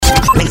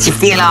Makes you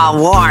feel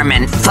all warm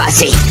and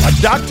fuzzy.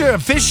 A doctor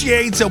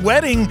officiates a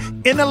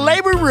wedding in a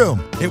labor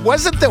room. It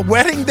wasn't the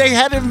wedding they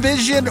had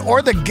envisioned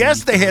or the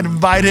guests they had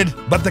invited,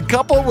 but the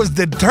couple was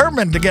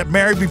determined to get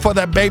married before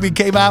that baby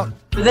came out.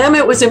 For them,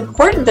 it was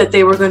important that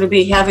they were going to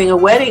be having a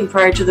wedding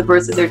prior to the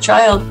birth of their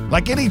child.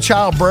 Like any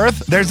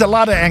childbirth, there's a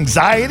lot of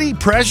anxiety,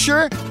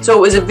 pressure. So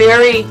it was a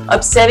very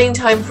upsetting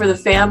time for the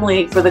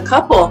family, for the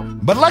couple.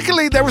 But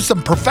luckily, there were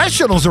some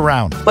professionals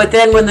around. But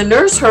then when the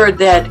nurse heard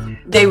that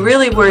they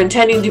really were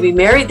intending to be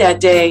married that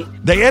day,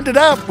 They ended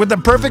up with the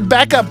perfect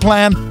backup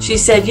plan. she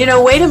said,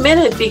 wait a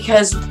minute,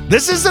 because,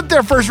 This isn't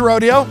their first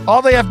rodeo.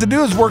 All they have to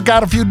do is work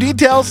out a few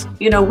details.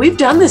 we've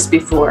done this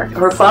before.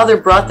 Her father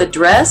brought the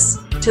dress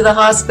to the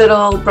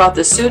hospital, brought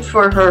the suit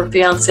for her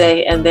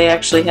fiance, and they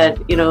actually had,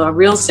 a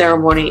real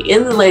ceremony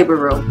in the labor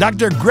room.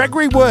 Dr.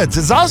 Gregory Woods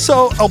is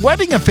also a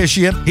wedding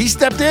officiant. He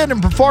stepped in and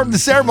performed the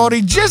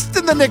ceremony just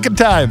in the nick of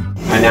time.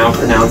 I now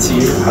pronounce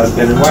you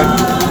husband and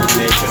wife.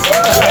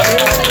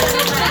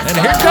 And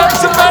here comes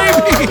the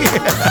baby.